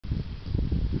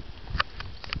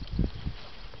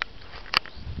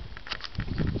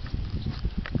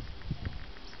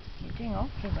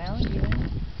awfully well,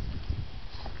 Ewan.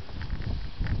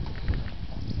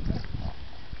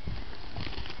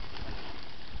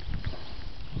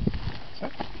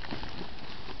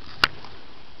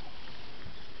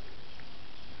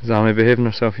 Is Ammy behaving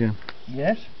herself, Ewan?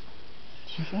 Yes.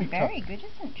 She's been very good,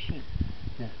 isn't she?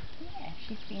 Yeah. Yeah,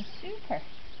 she's been super.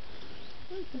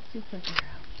 Who's the super girl?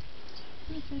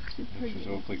 Who's the super She's lady?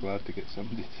 awfully glad to get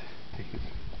somebody to take it.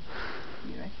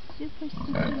 You're a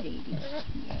super lady.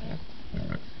 Yeah.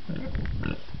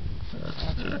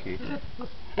 That's okay.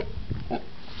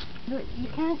 Look, you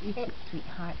can't eat it,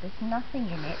 sweetheart. There's nothing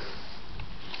in it.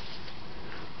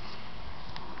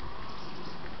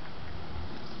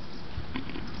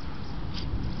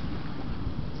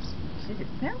 Says it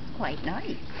smells quite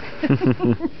nice.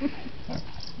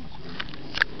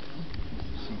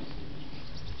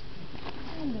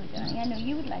 I know, darling. I know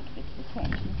you would like a bit of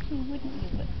attention too, wouldn't you?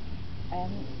 But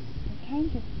we're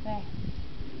kind of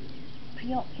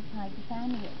preoccupied with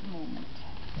Annie at the moment.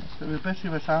 So we're busy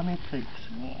with army pigs.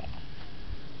 Yeah.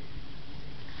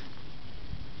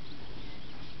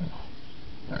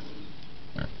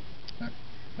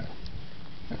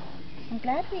 I'm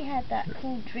glad we had that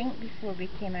cold drink before we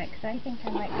came out, because I think I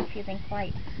might be feeling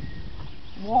quite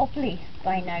wobbly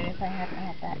by now if I hadn't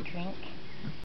had that drink.